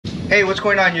Hey, what's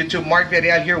going on YouTube? Mark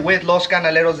Villarreal here with Los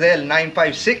Canaleros del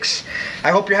 956.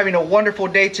 I hope you're having a wonderful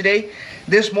day today.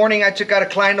 This morning I took out a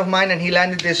client of mine and he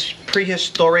landed this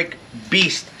prehistoric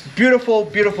beast. Beautiful,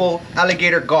 beautiful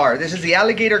alligator gar. This is the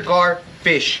alligator gar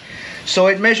fish. So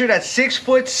it measured at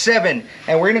 6'7",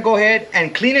 and we're gonna go ahead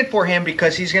and clean it for him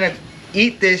because he's gonna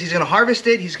eat this, he's gonna harvest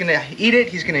it, he's gonna eat it,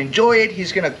 he's gonna enjoy it,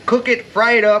 he's gonna cook it,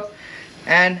 fry it up,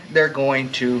 and they're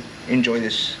going to enjoy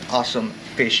this awesome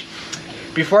fish.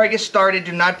 Before I get started,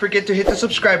 do not forget to hit the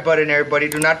subscribe button, everybody.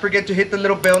 Do not forget to hit the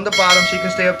little bell on the bottom so you can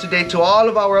stay up to date to all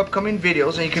of our upcoming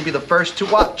videos and you can be the first to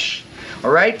watch.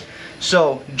 Alright?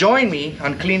 So, join me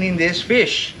on cleaning this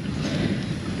fish.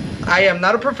 I am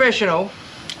not a professional.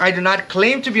 I do not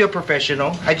claim to be a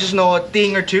professional. I just know a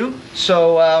thing or two.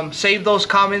 So, save those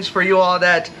comments for you all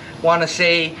that want to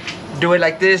say, do it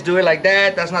like this, do it like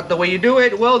that. That's not the way you do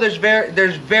it. Well, there's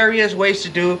various ways to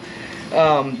do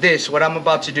what I'm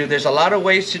about to do. There's a lot of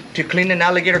ways to clean an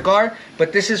alligator gar,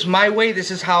 but this is my way.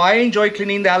 This is how I enjoy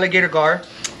cleaning the alligator gar,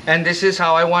 and this is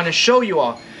how I want to show you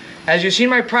all. As you've seen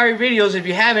my prior videos, if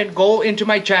you haven't, go into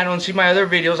my channel and see my other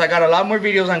videos. I got a lot more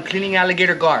videos on cleaning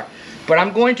alligator gar, but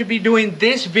I'm going to be doing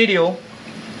this video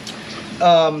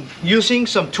using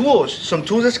some tools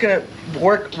that's gonna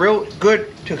work real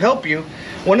good to help you.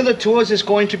 One of the tools is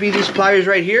going to be these pliers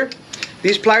right here.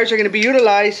 These pliers are going to be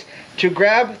utilized to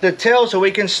grab the tail so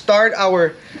we can start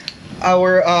our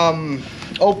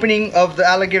opening of the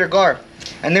alligator gar.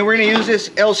 And then we're going to use this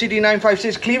LCD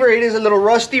 956 cleaver. It is a little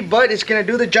rusty, but it's going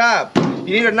to do the job.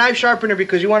 You need a knife sharpener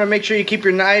because you want to make sure you keep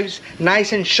your knives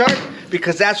nice and sharp,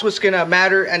 because that's what's going to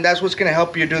matter and that's what's going to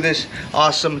help you do this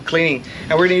awesome cleaning.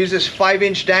 And we're going to use this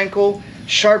 5-inch DANCO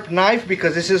sharp knife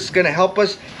because this is going to help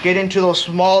us get into those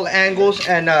small angles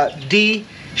and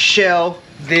de-shell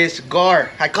this gar.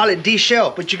 I call it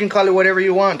de-shell, but you can call it whatever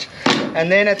you want.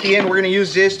 And then at the end, we're going to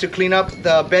use this to clean up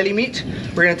the belly meat.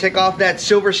 We're going to take off that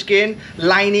silver skin,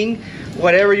 lining,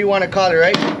 whatever you want to call it,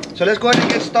 right? So let's go ahead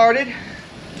and get started.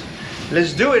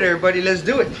 Let's do it, everybody. Let's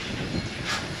do it.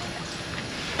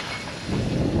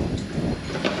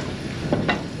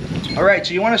 All right,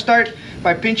 so you want to start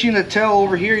by pinching the tail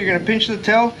over here. You're going to pinch the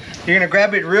tail. You're going to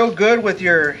grab it real good with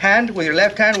your hand, with your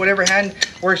left hand, whatever hand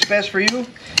works best for you.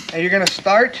 And you're going to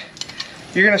start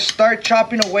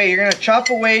chopping away. You're going to chop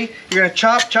away. You're going to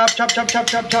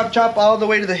chop all the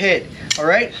way to the head. All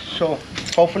right? So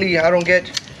hopefully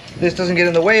this doesn't get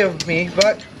in the way of me,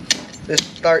 but let's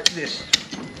start this.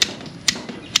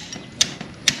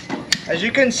 As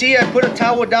you can see, I put a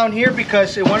towel down here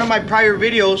because in one of my prior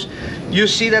videos, you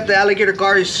see that the alligator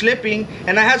gar is slipping,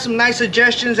 and I had some nice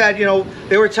suggestions that, you know,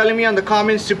 they were telling me on the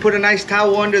comments to put a nice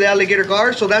towel under the alligator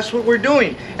gar, so that's what we're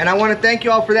doing. And I want to thank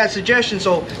you all for that suggestion.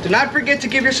 So do not forget to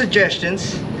give your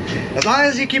suggestions, as long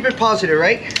as you keep it positive,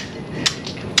 right?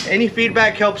 Any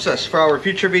feedback helps us for our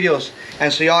future videos,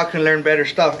 and so y'all can learn better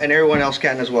stuff, and everyone else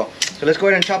can as well. So let's go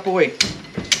ahead and chop away.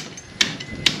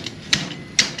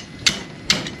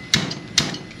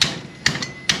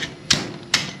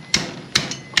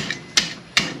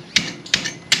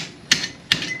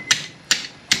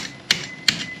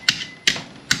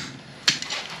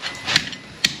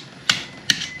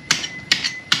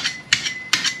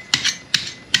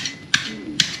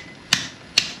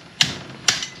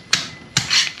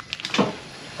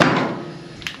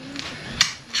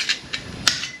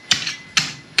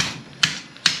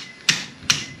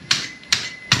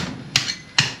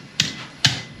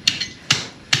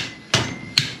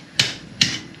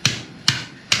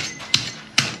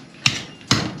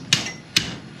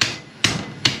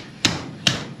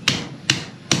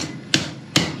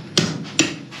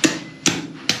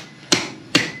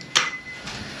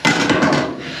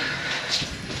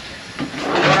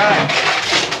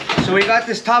 So we got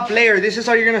this top layer. This is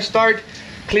how you're gonna start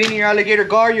cleaning your alligator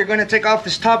gar. You're gonna take off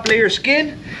this top layer of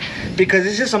skin because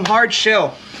this is some hard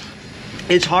shell.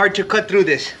 It's hard to cut through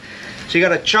this. So you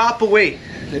gotta chop away.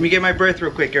 Let me get my breath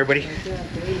real quick, everybody.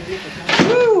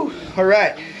 Woo! All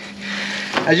right.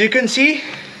 As you can see,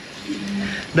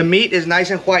 the meat is nice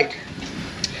and white.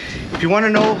 If you wanna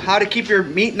know how to keep your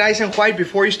meat nice and white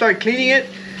before you start cleaning it,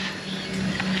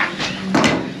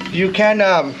 you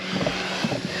can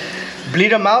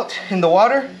bleed them out in the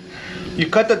water. You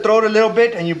cut the throat a little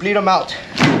bit and you bleed them out.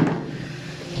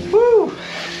 Woo!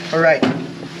 All right.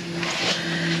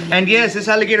 And yes, this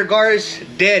alligator gar is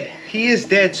dead. He is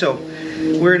dead, so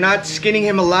we're not skinning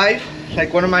him alive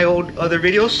like one of my other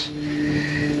videos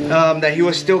that he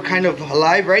was still kind of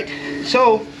alive, right?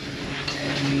 So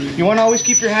you want to always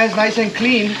keep your hands nice and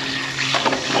clean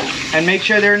and make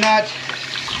sure they're not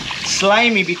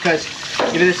slimy, because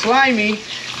if it's slimy,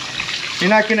 you're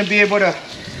not going to be able to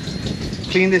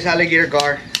clean this alligator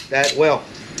gar that well.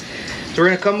 So we're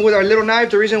gonna come with our little knife.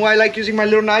 The reason why I like using my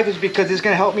little knife is because it's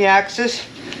gonna help me access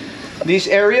these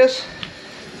areas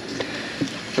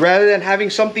rather than having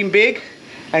something big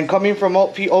and coming from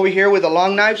over here with a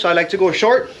long knife. So I like to go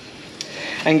short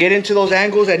and get into those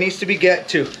angles that needs to be get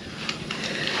to.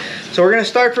 So we're gonna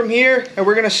start from here, and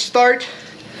we're gonna start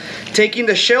taking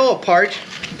the shell apart.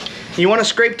 You wanna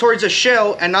scrape towards the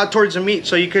shell and not towards the meat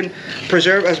so you can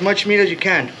preserve as much meat as you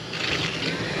can.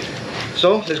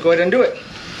 So let's go ahead and do it.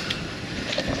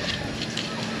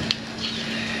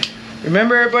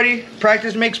 Remember everybody,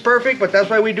 practice makes perfect, but that's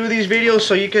why we do these videos,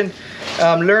 so you can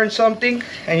learn something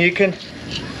and you can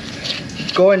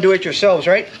go and do it yourselves,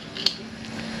 right?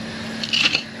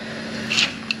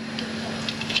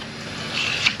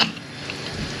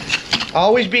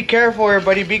 Always be careful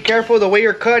everybody, be careful the way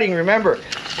you're cutting. Remember,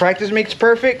 practice makes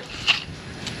perfect.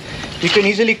 You can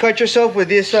easily cut yourself with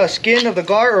this skin of the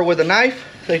gar or with a knife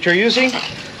that you're using,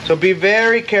 so be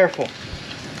very careful.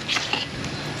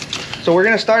 So we're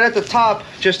gonna start at the top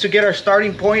just to get our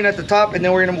starting point at the top, and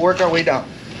then we're gonna work our way down.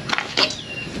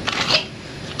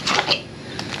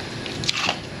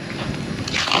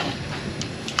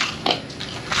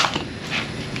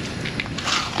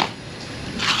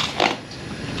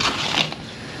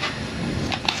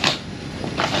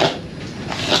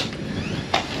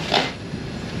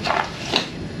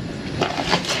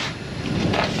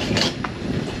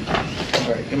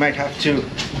 All right, you might have to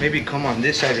maybe come on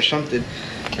this side or something,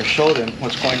 or show them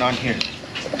what's going on here,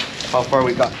 how far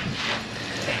we got.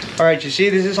 All right, you see,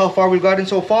 this is how far we've gotten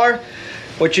so far.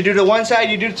 What you do to one side,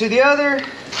 you do to the other.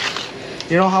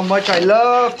 You know how much I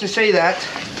love to say that.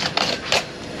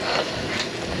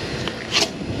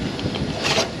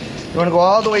 You want to go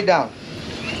all the way down,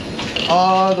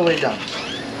 all the way down.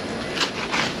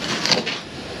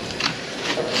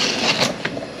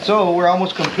 So we're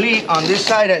almost complete on this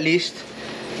side at least.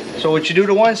 So what you do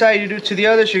to one side, you do to the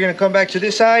other. So you're gonna come back to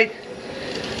this side,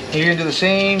 and you're gonna do the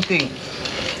same thing.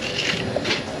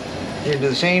 You're gonna do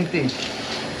the same thing.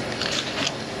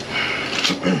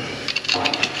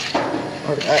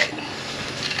 All right.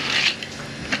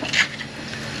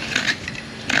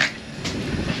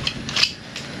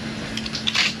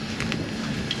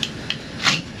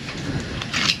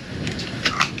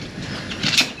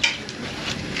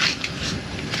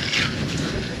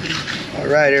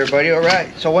 Alright everybody,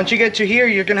 alright. So once you get to here,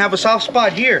 you're gonna have a soft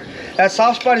spot here. That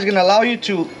soft spot is gonna allow you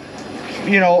to,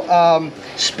 you know,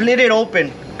 split it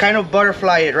open, kind of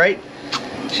butterfly it, right?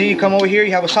 See, you come over here,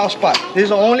 you have a soft spot. This is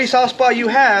the only soft spot you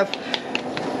have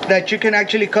that you can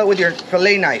actually cut with your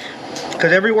fillet knife,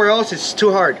 because everywhere else it's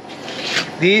too hard.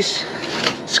 These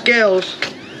scales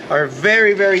are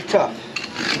very, very tough.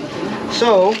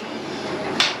 So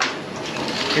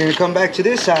you're gonna come back to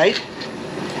this side,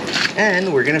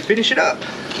 and we're gonna finish it up.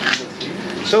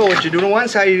 So what you do to one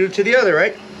side, you do to the other,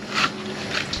 right?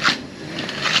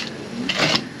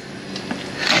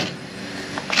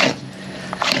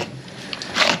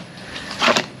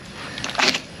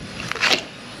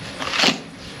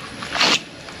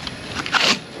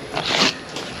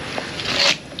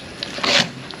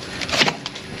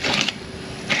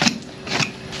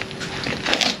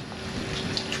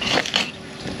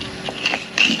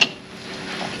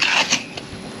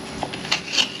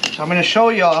 I'm going to show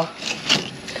y'all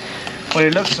what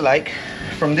it looks like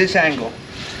from this angle.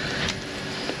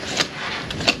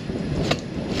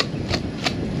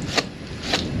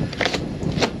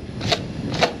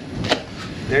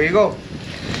 There you go.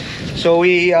 So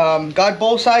we got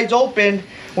both sides open.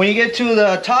 When you get to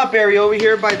the top area over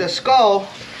here by the skull,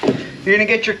 you're going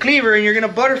to get your cleaver and you're going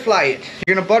to butterfly it.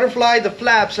 You're going to butterfly the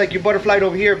flaps like you butterflied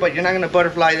over here, but you're not going to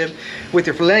butterfly them with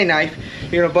your fillet knife.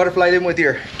 You're going to butterfly them with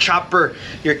your chopper,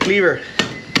 your cleaver.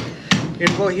 You're going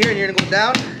to go here and you're going to go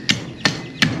down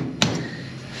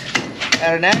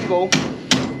at an angle,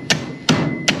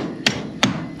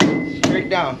 straight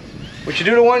down. What you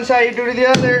do to one side, you do to the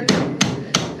other,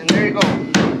 and there you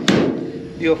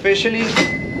go. You officially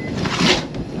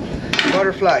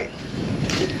butterfly.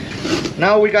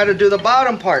 Now we got to do the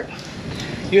bottom part.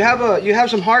 You have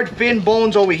some hard thin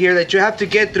bones over here that you have to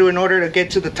get through in order to get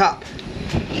to the top.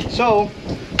 So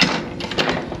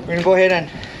we're gonna go ahead and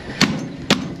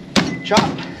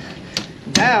chop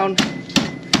down.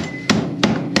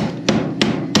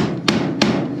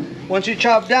 Once you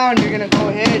chop down, you're gonna go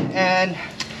ahead and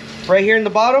right here in the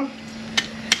bottom,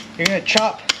 you're gonna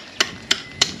chop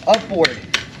upward.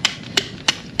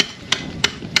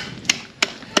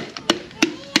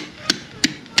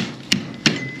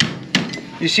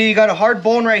 You see, you got a hard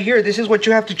bone right here. This is what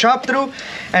you have to chop through,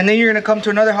 and then you're gonna come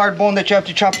to another hard bone that you have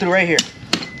to chop through right here.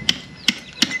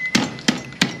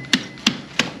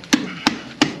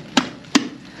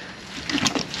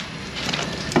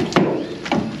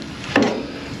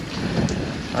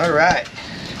 All right.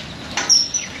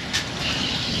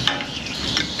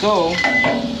 So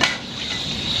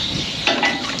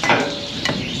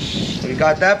we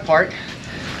got that part.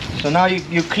 So now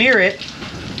you clear it,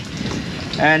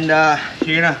 and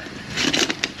you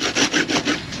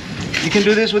can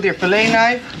do this with your fillet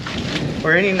knife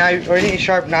or any knife or any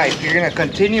sharp knife. You're gonna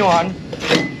continue on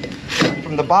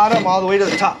from the bottom all the way to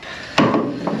the top.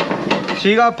 So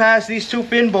you got past these two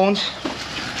fin bones,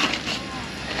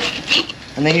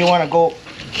 and then you want to go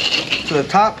to the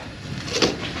top.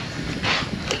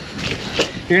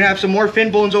 You're gonna have some more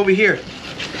fin bones over here,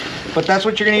 but that's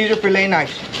what you're gonna use your fillet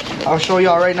knife. I'll show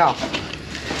y'all right now.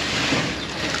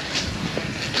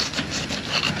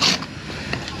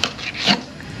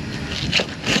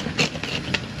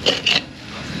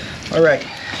 All right,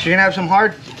 so you're gonna have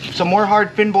some more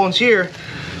hard fin bones here.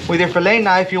 With your fillet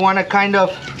knife, you want to kind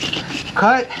of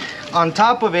cut on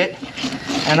top of it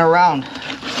and around.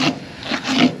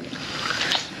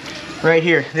 Right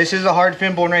here, this is a hard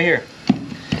fin bone right here.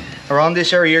 Around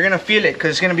this area, you're gonna feel it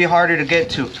because it's gonna be harder to get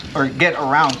to or get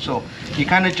around. So you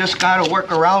kind of just gotta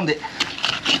work around it.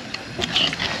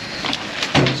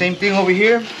 Same thing over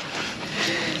here.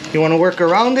 You want to work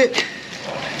around it.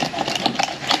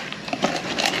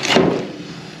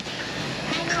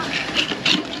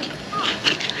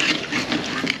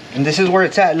 And this is where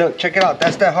it's at. Look, check it out.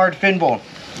 That's that hard fin bone.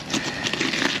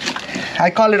 I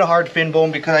call it a hard fin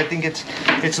bone because I think it's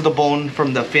the bone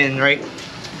from the fin, right?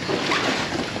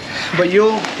 But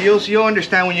you'll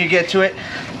understand when you get to it.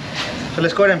 So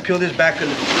let's go ahead and peel this back a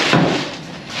little.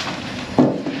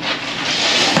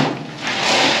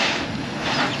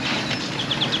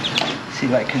 See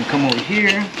if I can come over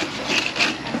here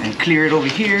and clear it over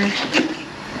here.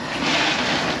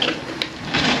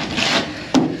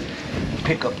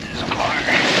 Pick up this part.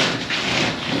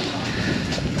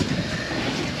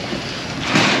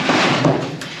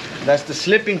 That's the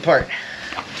slipping part.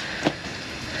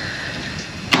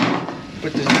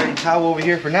 Put this dirty towel over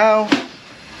here for now.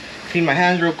 Clean my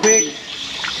hands real quick.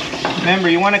 Remember,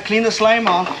 you want to clean the slime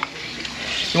off.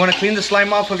 You want to clean the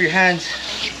slime off of your hands.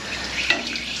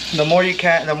 The more you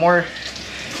can,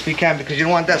 because you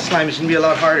don't want that slime. It's gonna be a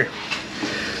lot harder.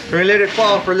 We're gonna let it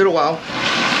fall for a little while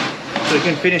so you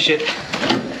can finish it.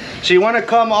 So you want to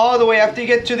come all the way after you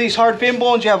get to these hard fin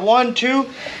bones. You have 1, 2, and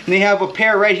then you have a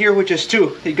pair right here, which is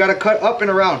 2. You got to cut up and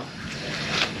around.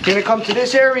 You're gonna come to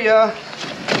this area,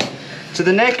 to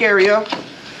the neck area,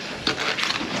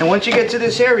 and once you get to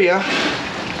this area,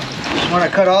 you want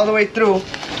to cut all the way through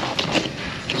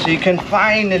so you can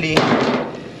finally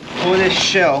pull this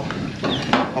shell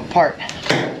apart.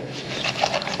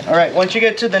 All right, once you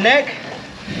get to the neck,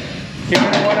 you're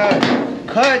gonna want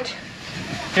to cut.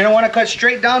 You don't want to cut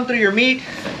straight down through your meat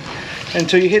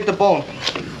until you hit the bone.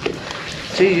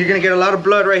 See, you're gonna get a lot of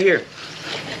blood right here.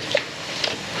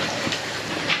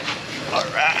 All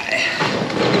right.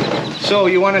 So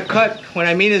you want to cut. What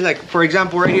I mean is, like, for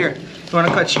example, right here, you want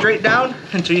to cut straight down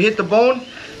until you hit the bone.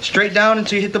 Straight down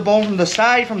until you hit the bone from the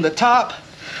side, from the top,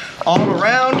 all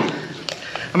around.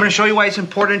 I'm going to show you why it's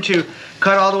important to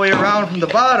cut all the way around from the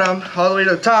bottom all the way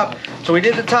to the top. So we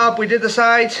did the top, we did the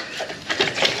sides.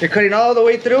 You're cutting all the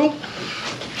way through.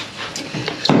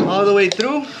 All the way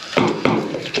through.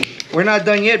 We're not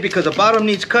done yet because the bottom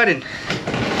needs cutting.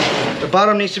 The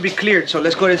bottom needs to be cleared. So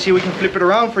let's go ahead and see if we can flip it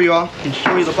around for y'all and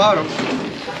show you the bottom.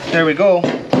 There we go.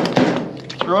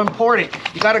 It's real important.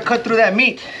 You got to cut through that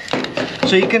meat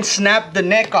so you can snap the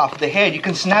neck off, the head. You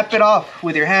can snap it off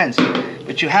with your hands.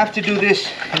 But you have to do this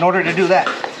in order to do that.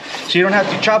 So you don't have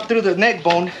to chop through the neck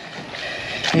bone.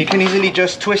 You can easily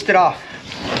just twist it off.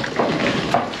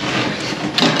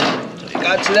 So you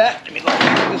got to that. Let me go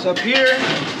pick this up here.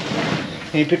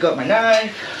 And you pick up my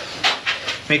knife.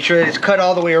 Make sure that it's cut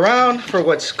all the way around for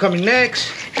what's coming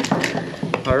next.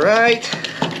 All right.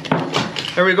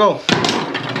 There we go.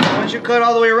 Once you cut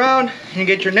all the way around, you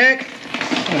get your neck.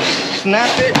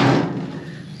 Snap it.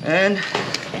 And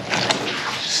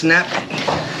snap it.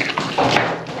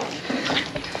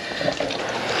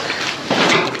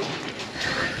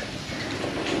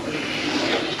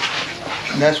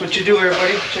 And that's what you do,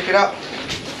 everybody. Check it out.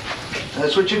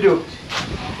 That's what you do.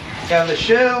 You have the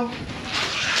shell,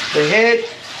 the head,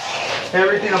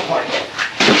 everything apart.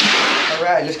 All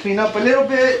right, let's clean up a little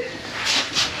bit.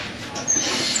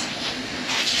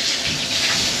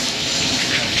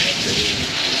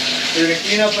 We're gonna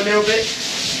clean up a little bit.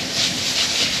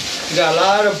 You got a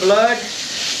lot of blood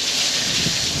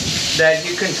that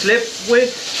you can slip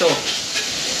with, so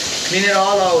clean it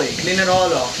all away. Clean it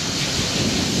all off.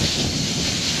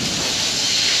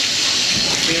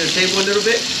 Clean the table a little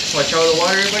bit. Watch out the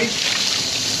water, everybody.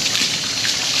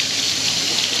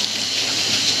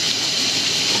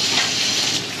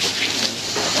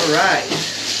 right.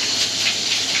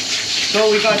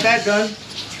 So we got that done.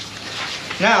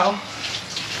 Now,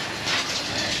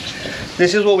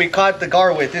 this is what we caught the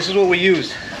gar with. This is what we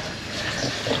used.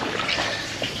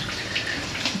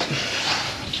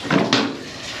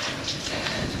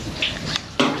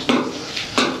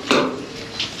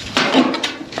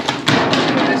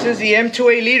 This is the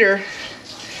M2A leader.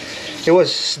 It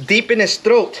was deep in his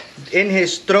throat.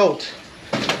 This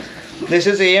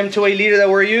is the M2A leader that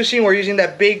we're using. We're using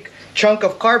that big chunk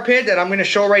of carpet that I'm going to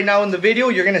show right now in the video.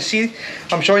 You're going to see,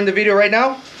 I'm showing the video right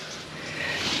now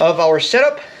of our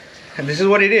setup. And this is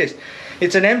what it is.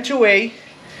 It's an M2A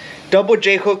double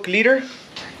J hook leader.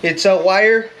 It's a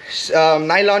wire,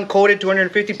 nylon coated,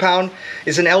 250 pound.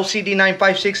 It's an LCD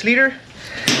 956 leader.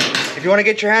 If you want to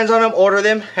get your hands on them, order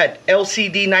them at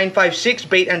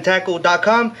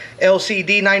lcd956baitandtackle.com.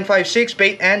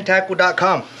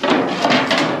 lcd956baitandtackle.com.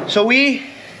 So we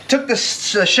took the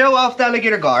shell off the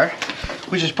alligator gar,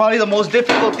 which is probably the most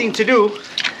difficult thing to do,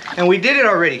 and we did it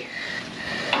already.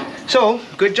 So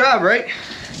good job, right?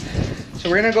 So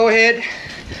we're gonna go ahead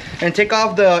and take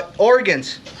off the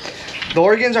organs. The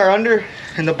organs are under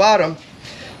in the bottom.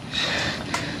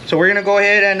 So we're gonna go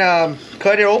ahead and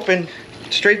cut it open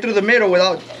straight through the middle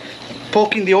without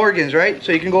poking the organs, right?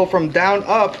 So you can go from down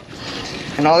up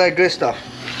and all that good stuff.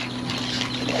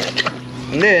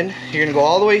 And then you're gonna go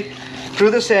all the way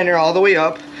through the center, all the way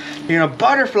up. You're gonna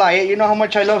butterfly it. You know how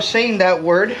much I love saying that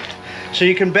word, so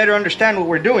you can better understand what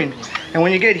we're doing. And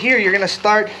when you get here, you're gonna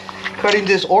start cutting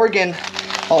this organ,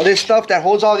 all this stuff that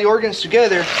holds all the organs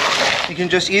together. You can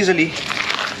just easily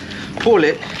pull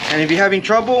it. And if you're having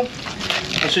trouble,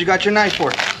 that's what you got your knife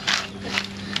for.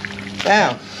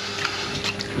 Bam.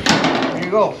 There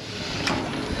you go.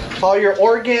 All your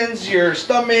organs, your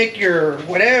stomach, your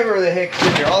whatever the heck's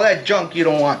in there, all that junk you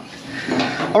don't want.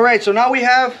 All right, so now we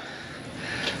have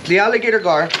the alligator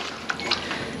gar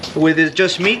with it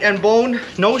just meat and bone,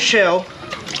 no shell,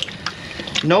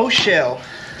 no shell,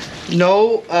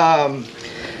 no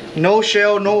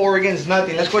shell, no organs,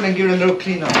 nothing. Let's go ahead and give it a little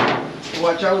clean up.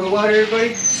 Watch out with the water,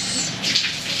 everybody.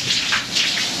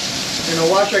 We're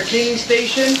gonna wash our cleaning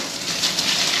station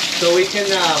so we can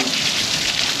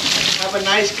have a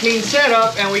nice clean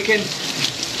setup and we can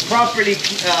properly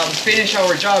finish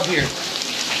our job here.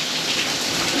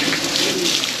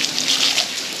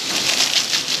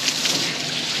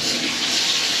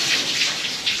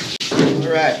 All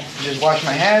right, just wash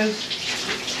my hands.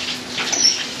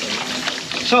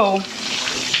 So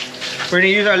we're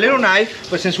gonna use our little knife,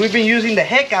 but since we've been using the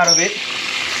heck out of it,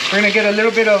 we're gonna get a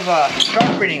little bit of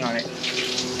sharpening on it.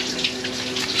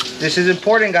 This is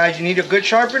important, guys. You need a good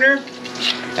sharpener,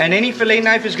 and any fillet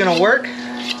knife is gonna work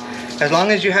as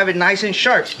long as you have it nice and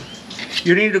sharp.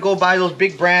 You need to go buy those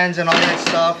big brands and all that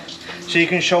stuff so you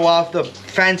can show off the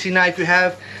fancy knife you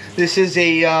have. This is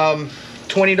a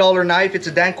 $20 knife. It's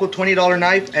a DANCO $20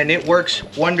 knife, and it works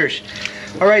wonders.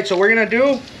 All right, so we're gonna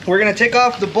take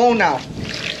off the bone now.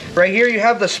 Right here you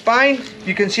have the spine.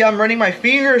 You can see I'm running my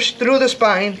fingers through the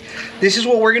spine. This is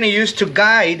what we're gonna use to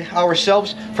guide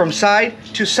ourselves from side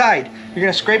to side. You're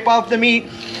gonna scrape off the meat,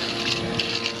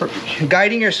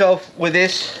 guiding yourself with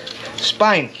this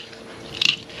spine.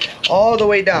 All the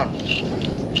way down.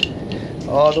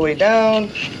 All the way down.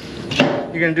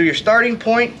 You're gonna do your starting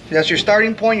point. That's your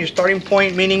starting point. Your starting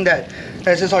point meaning that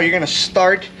this is how you're gonna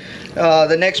start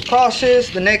the next process,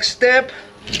 the next step.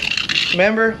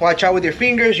 Remember, watch out with your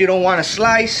fingers. You don't want to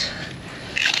slice.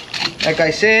 Like I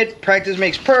said, practice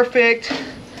makes perfect.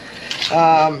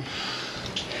 I'm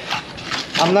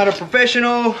not a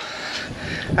professional.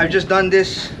 I've just done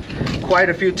this quite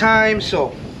a few times,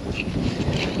 so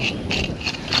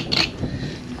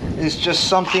it's just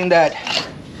something that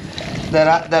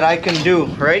I can do,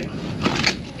 right?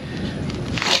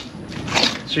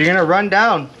 So you're gonna run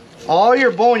down all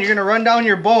your bone. You're gonna run down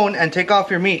your bone and take off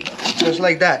your meat, just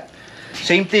like that.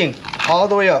 Same thing, all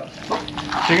the way up.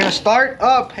 So you're gonna start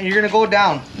up and you're gonna go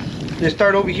down. Let's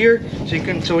start over here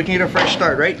so we can get a fresh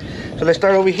start, right? So let's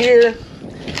start over here,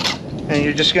 and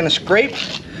you're just gonna scrape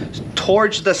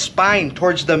towards the spine,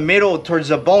 towards the middle, towards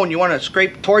the bone. You want to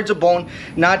scrape towards the bone,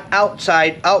 not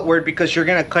outward, because you're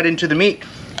gonna cut into the meat.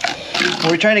 And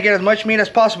we're trying to get as much meat as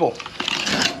possible.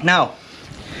 Now,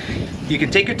 you can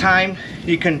take your time,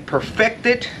 you can perfect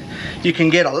it, you can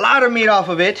get a lot of meat off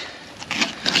of it.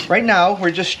 Right now,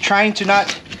 we're just trying to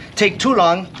not take too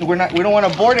long. We don't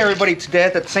want to bore everybody to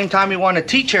death. At the same time, we want to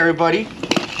teach everybody.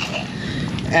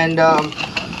 And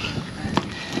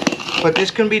but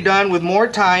this can be done with more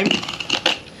time,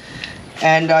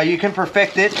 and you can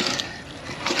perfect it,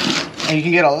 and you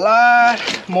can get a lot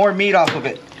more meat off of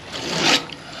it.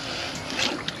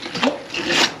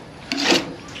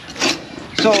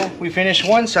 So we finished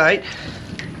one side.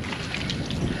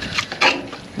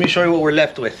 Let me show you what we're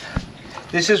left with.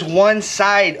 This is one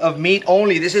side of meat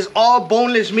only. This is all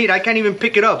boneless meat. I can't even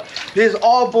pick it up. This is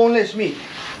all boneless meat.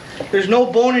 There's no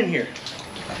bone in here.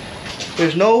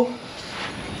 There's no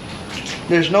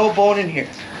bone in here.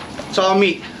 It's all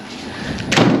meat.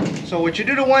 So what you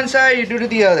do to one side, you do to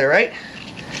the other, right?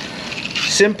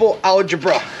 Simple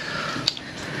algebra.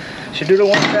 So you do to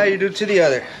one side, you do to the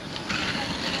other.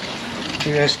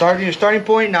 You're gonna start at your starting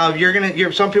point. Now,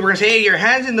 if some people are gonna say, "Hey, your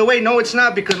hand's in the way." No, it's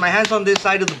not, because my hand's on this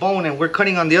side of the bone and we're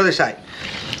cutting on the other side.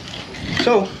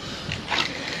 So,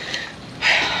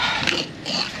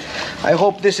 I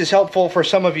hope this is helpful for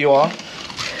some of you all,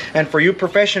 and for you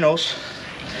professionals.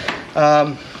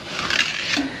 Well,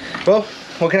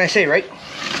 what can I say, right?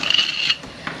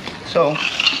 So,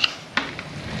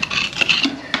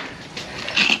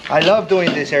 I love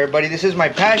doing this, everybody. This is my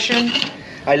passion.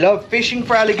 I love fishing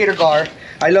for alligator gar.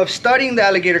 I love studying the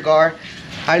alligator gar.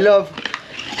 I love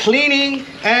cleaning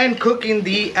and cooking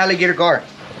the alligator gar.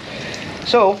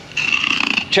 So,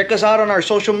 check us out on our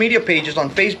social media pages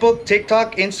on Facebook,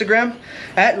 TikTok, Instagram,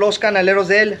 at Los Canaleros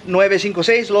del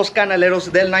 956, Los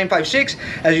Canaleros del 956,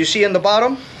 as you see on the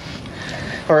bottom,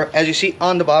 or as you see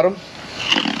on the bottom.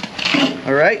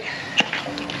 All right.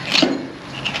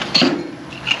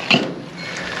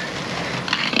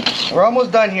 We're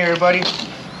almost done here, everybody.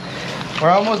 We're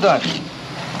almost done.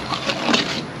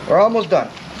 We're almost done.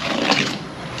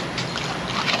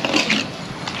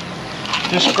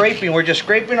 Just scraping. We're just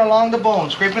scraping along the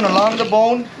bone. Scraping along the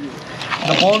bone.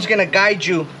 The bone's gonna guide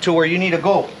you to where you need to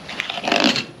go.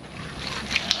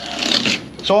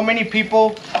 So many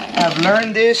people have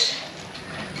learned this,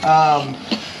 and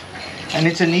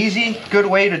it's an easy, good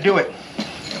way to do it.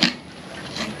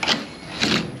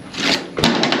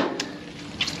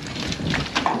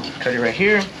 Cut it right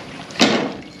here.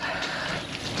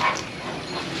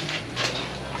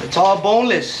 It's all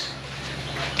boneless.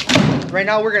 Right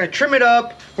now we're gonna trim it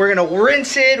up. We're gonna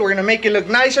rinse it. We're gonna make it look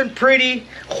nice and pretty,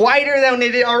 whiter than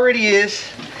it already is.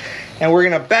 And we're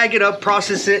gonna bag it up,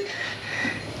 process it.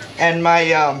 And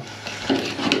my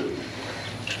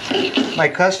my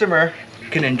customer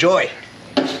can enjoy.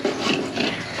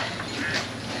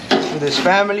 With his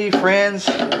family, friends,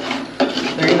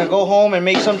 they're gonna go home and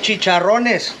make some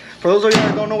chicharrones. For those of you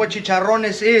that don't know what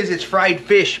chicharrones is, it's fried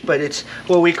fish, but it's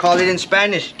what we call it in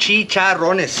Spanish,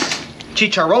 chicharrones.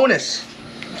 Chicharrones.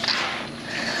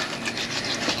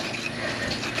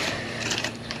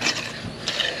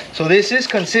 So this is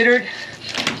considered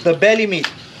the belly meat.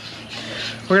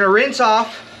 We're gonna rinse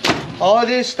off all of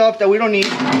this stuff that we don't need,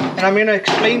 and I'm gonna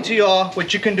explain to you all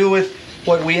what you can do with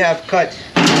what we have cut.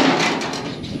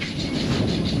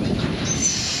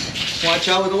 Watch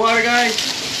out with the water, guys.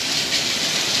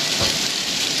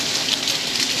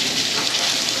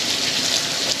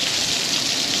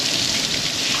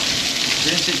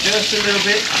 Rinse it just a little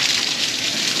bit.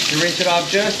 You rinse it off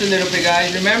just a little bit,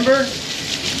 guys. Remember,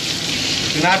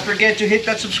 do not forget to hit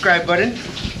that subscribe button.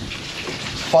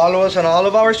 Follow us on all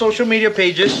of our social media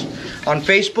pages. On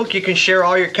Facebook, you can share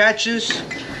all your catches,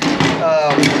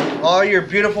 all your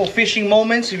beautiful fishing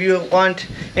moments. If you want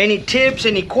any tips,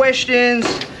 any questions,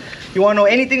 you want to know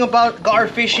anything about gar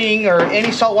fishing or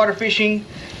any saltwater fishing,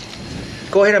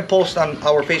 go ahead and post on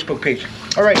our Facebook page.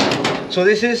 All right, so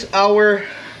this is our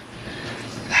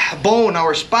bone,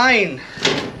 our spine.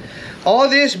 All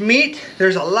this meat,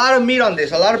 there's a lot of meat on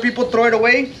this. A lot of people throw it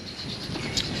away.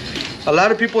 A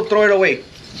lot of people throw it away.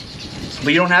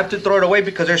 But you don't have to throw it away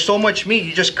because there's so much meat.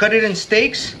 You just cut it in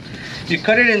steaks. You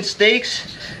cut it in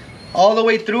steaks all the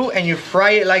way through and you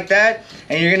fry it like that.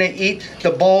 And you're gonna eat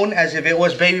the bone as if it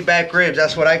was baby back ribs.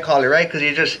 That's what I call it, right? Because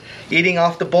you're just eating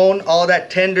off the bone, all that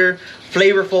tender,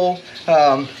 flavorful,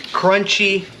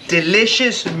 crunchy,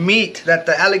 delicious meat that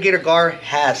the alligator gar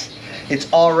has. It's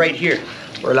all right here,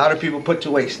 where a lot of people put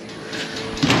to waste.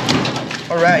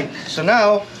 All right, so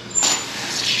now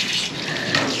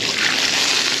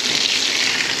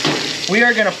we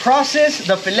are gonna process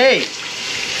the fillet.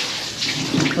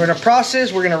 We're gonna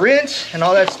process, we're gonna rinse, and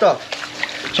all that stuff.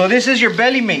 So this is your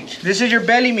belly meat. This is your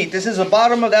belly meat. This is the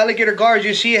bottom of the alligator gar. As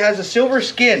you see, it has a silver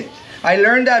skin. I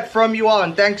learned that from you all,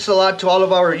 and thanks a lot to all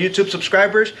of our YouTube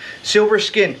subscribers. Silver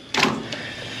skin.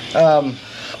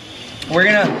 We're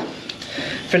gonna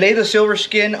fillet the silver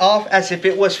skin off as if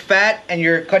it was fat and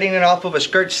you're cutting it off of a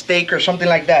skirt steak or something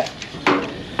like that.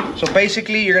 So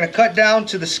basically, you're gonna cut down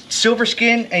to the silver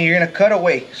skin and you're gonna cut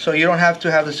away, so you don't have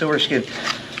to have the silver skin.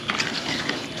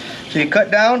 So you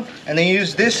cut down and then you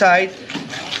use this side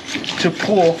to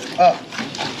pull up.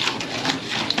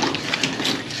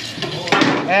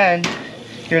 And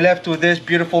you're left with this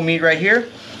beautiful meat right here.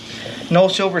 no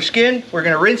silver skin. We're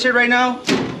gonna rinse it right now,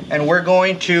 and we're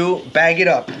going to bag it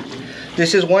up.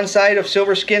 This is one side of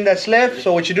silver skin that's left,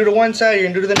 so what you do to one side, you're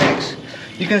gonna do to the next.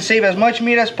 You can save as much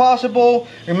meat as possible.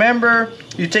 Remember,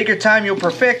 you take your time, you'll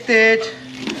perfect it.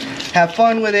 Have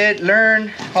fun with it,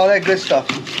 learn, all that good stuff.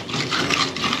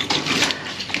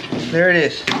 There it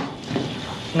is.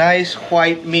 Nice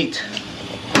white meat.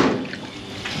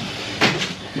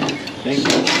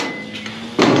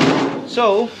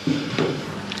 So,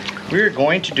 we're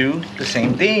going to do the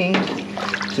same thing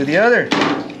to the other.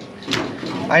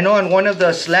 I know on one of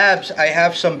the slabs I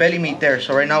have some belly meat there,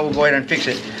 so right now we'll go ahead and fix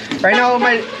it. Right now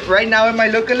it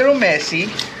might look a little messy,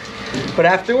 but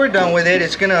after we're done with it,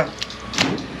 it's gonna,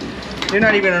 you're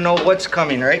not even gonna know what's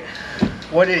coming, right?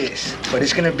 What it is, but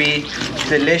it's gonna be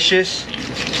delicious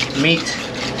meat.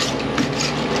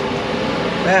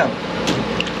 Bam.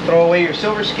 Throw away your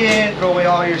silver skin, throw away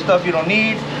all your stuff you don't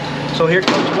need. So here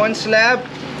comes one slab.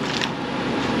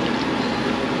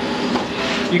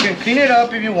 You can clean it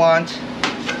up if you want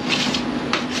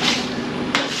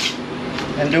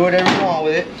and do whatever you want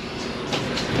with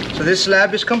it. So this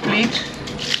slab is complete.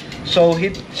 So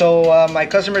my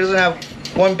customer doesn't have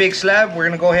one big slab. We're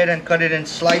gonna go ahead and cut it in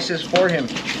slices for him.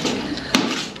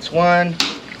 It's one,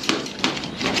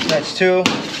 that's two.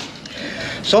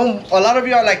 So a lot of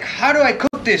you are like, how do I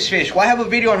cook this fish? Well, I have a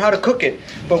video on how to cook it.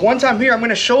 But once I'm here, I'm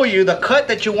gonna show you the cut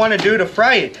that you wanna do to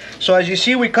fry it. So as you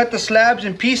see, we cut the slabs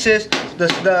in pieces.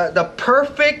 The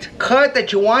perfect cut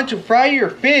that you want to fry your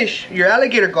fish, your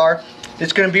alligator gar,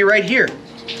 it's gonna be right here.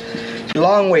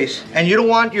 Long ways. And you don't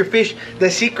want your fish, the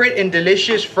secret in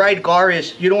delicious fried gar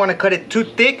is you don't want to cut it too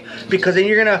thick, because then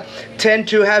you're gonna tend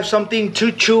to have something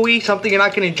too chewy, something you're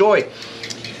not gonna enjoy.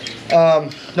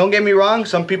 Don't get me wrong,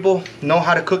 some people know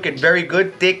how to cook it very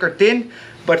good, thick or thin,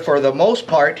 but for the most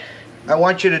part, I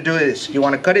want you to do this. You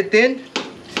want to cut it thin.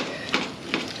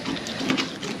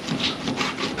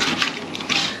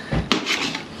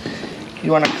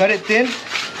 You want to cut it thin.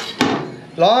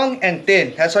 Long and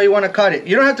thin. That's how you want to cut it.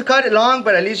 You don't have to cut it long,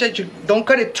 but at least that you don't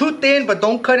cut it too thin, but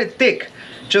don't cut it thick.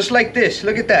 Just like this.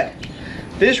 Look at that.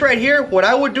 This right here, what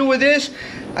I would do with this,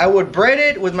 I would bread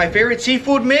it with my favorite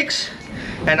seafood mix,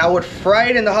 and I would fry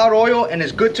it in the hot oil, and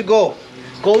it's good to go.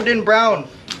 Golden brown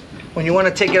when you want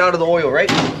to take it out of the oil,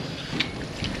 right?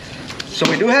 So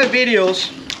we do have videos.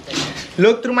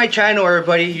 Look through my channel,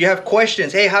 everybody. You have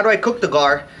questions. Hey, how do I cook the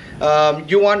gar?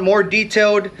 You want more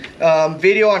detailed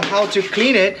video on how to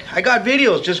clean it? I got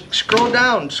videos. Just scroll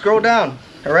down,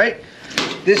 all right?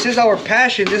 This is our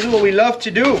passion. This is what we love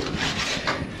to do.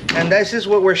 And this is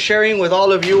what we're sharing with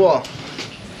all of you all.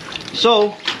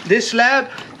 So this slab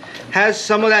has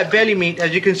some of that belly meat,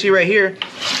 as you can see right here.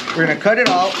 We're gonna cut it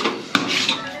off.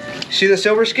 See the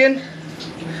silver skin?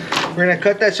 We're gonna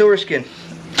cut that silver skin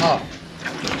off.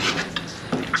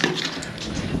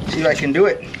 See if I can do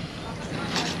it.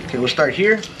 Okay, we'll start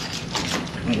here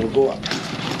and we'll go up.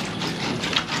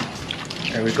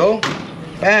 There we go.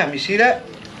 Bam, you see that?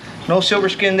 No silver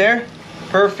skin there.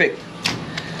 Perfect.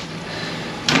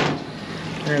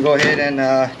 We're gonna go ahead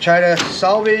and try to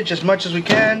salvage as much as we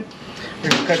can. We're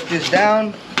gonna cut this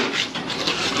down,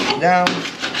 down,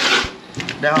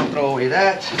 down, throw away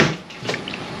that.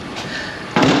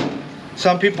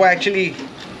 Some people actually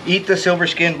eat the silver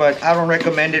skin, but I don't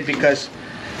recommend it because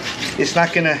it's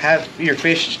not gonna have your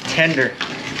fish tender.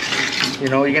 You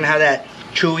know, you're gonna have that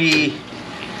chewy,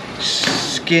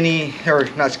 skinny, or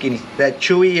not skinny, that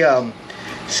chewy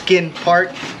skin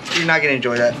part. You're not gonna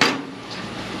enjoy that.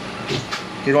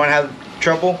 You don't wanna have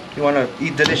trouble, you wanna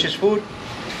eat delicious food,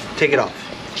 take it off.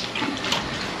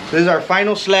 This is our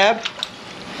final slab.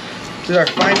 This is our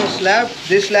final slab.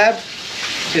 This slab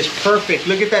is perfect.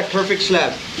 Look at that perfect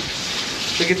slab.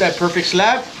 Look at that perfect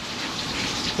slab.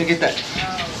 Look at that.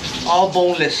 All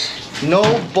boneless. No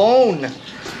bone.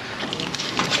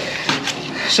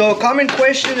 So a common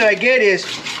question that I get is,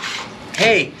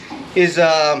 hey, is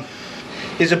a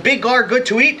big gar good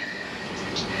to eat?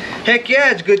 Heck yeah,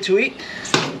 it's good to eat.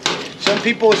 Some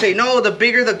people will say, no, the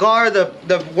bigger the gar,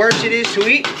 the worse it is to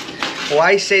eat. Well,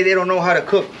 I say they don't know how to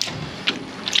cook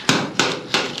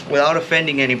without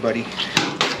offending anybody.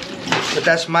 But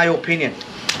that's my opinion.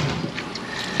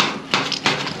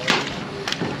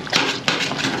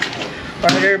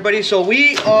 Alright everybody, so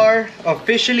we are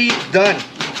officially done.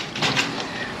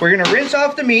 We're gonna rinse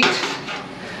off the meat.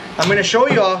 I'm gonna show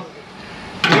y'all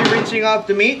me rinsing off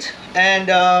the meat, and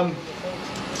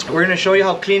we're gonna show you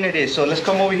how clean it is. So let's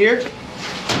come over here.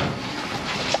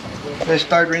 Let's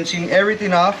start rinsing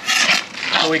everything off,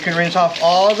 so we can rinse off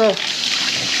all the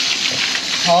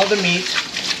meat,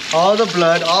 all the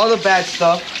blood, all the bad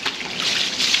stuff.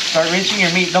 Start rinsing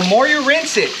your meat. The more you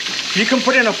rinse it, You can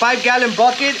put it in a 5-gallon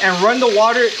bucket and run the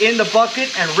water in the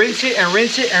bucket and rinse it and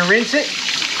rinse it and rinse it,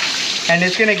 and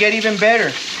it's gonna get even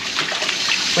better.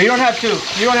 But you don't have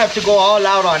to go all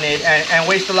out on it and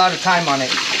waste a lot of time on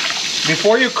it.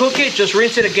 Before you cook it, just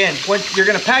rinse it again. When you're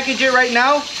gonna package it right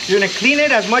now, you're gonna clean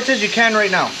it as much as you can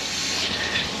right now.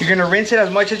 You're gonna rinse it as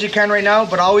much as you can right now,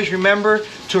 but always remember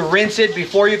to rinse it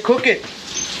before you cook it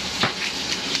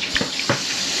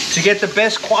to get the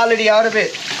best quality out of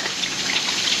it.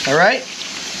 All right?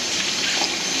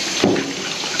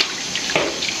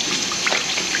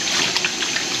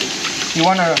 You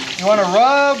wanna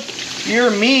rub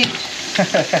your meat,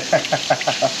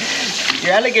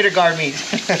 your alligator gar meat.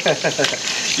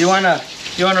 you wanna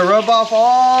rub off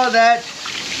all that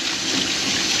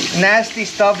nasty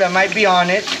stuff that might be on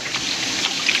it.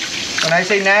 When I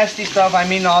say nasty stuff, I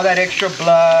mean all that extra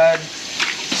blood,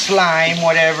 slime,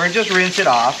 whatever. Just rinse it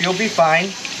off. You'll be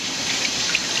fine.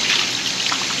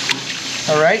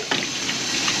 All right.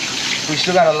 We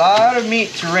still got a lot of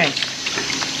meat to rinse.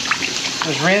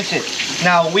 Just rinse it.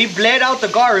 Now, we bled out the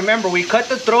gar. Remember, we cut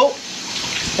the throat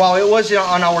while it was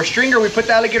on our stringer. We put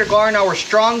the alligator gar in our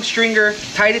strong stringer,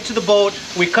 tied it to the boat.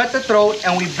 We cut the throat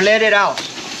and we bled it out.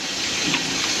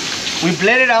 We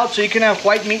bled it out so you can have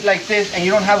white meat like this and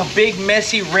you don't have a big,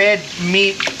 messy, red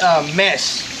meat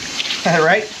mess. All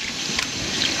right?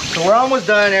 So we're almost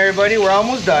done, everybody. We're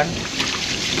almost done.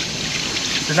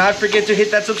 Do not forget to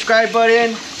hit that subscribe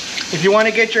button. If you want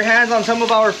to get your hands on some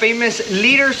of our famous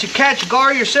leaders to catch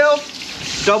gar yourself,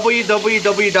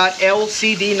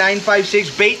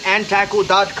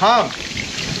 www.lcd956baitandtackle.com.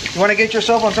 You want to get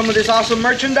yourself on some of this awesome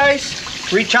merchandise?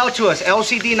 Reach out to us,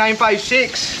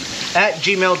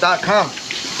 lcd956@gmail.com.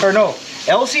 Or no,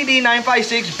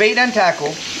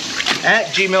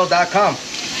 lcd956baitandtackle@gmail.com.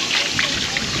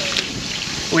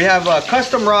 We have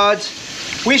custom rods.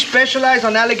 We specialize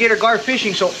on alligator gar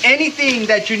fishing, so anything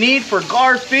that you need for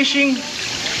gar fishing,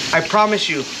 I promise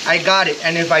you, I got it.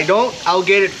 And if I don't, I'll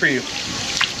get it for you.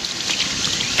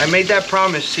 I made that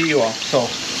promise to you all, so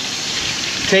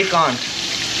take on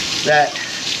that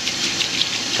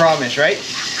promise, right?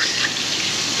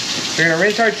 We're gonna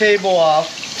rinse our table off.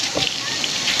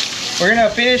 We're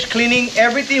gonna finish cleaning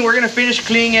everything. We're gonna finish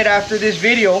cleaning it after this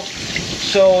video,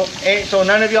 so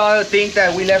none of y'all think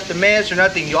that we left a mess or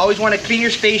nothing. You always want to clean your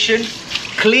station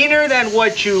cleaner than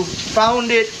what you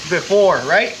found it before,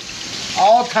 right?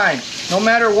 All time, no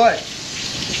matter what.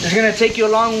 It's gonna take you a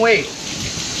long way.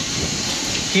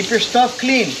 Keep your stuff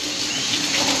clean,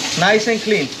 nice and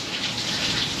clean.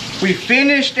 We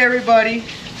finished, everybody.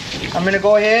 I'm gonna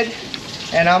go ahead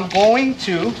and I'm going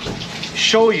to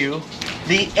show you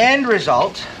the end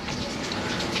result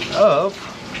of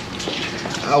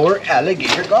our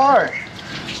alligator gar.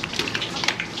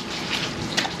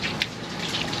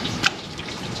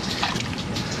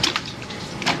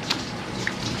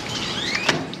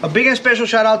 A big and special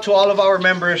shout out to all of our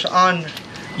members on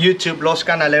YouTube, Los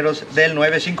Canaleros del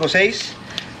 956.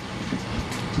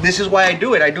 This is why I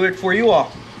do it. I do it for you all.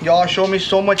 Y'all show me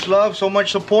so much love, so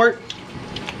much support.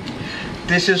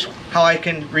 This is how I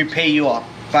can repay you all,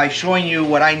 by showing you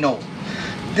what I know.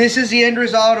 This is the end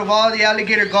result of all the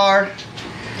alligator gar.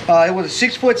 It was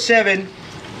 6'7".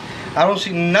 I don't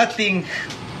see nothing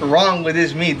wrong with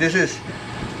this meat. This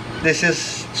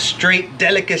is straight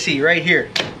delicacy right here.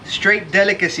 Straight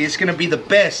delicacy. It's gonna be the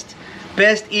best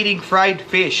eating fried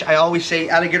fish. I always say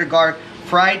alligator gar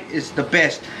fried is the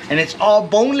best, and it's all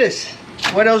boneless.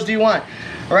 What else do you want?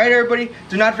 All right, everybody,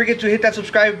 do not forget to hit that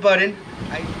subscribe button.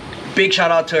 Big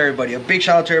shout out to everybody. A big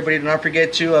shout out to everybody. Do not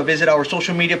forget to visit our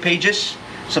social media pages.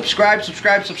 Subscribe.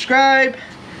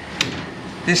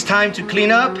 It's time to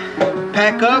clean up,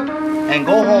 pack up, and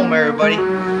go home, everybody.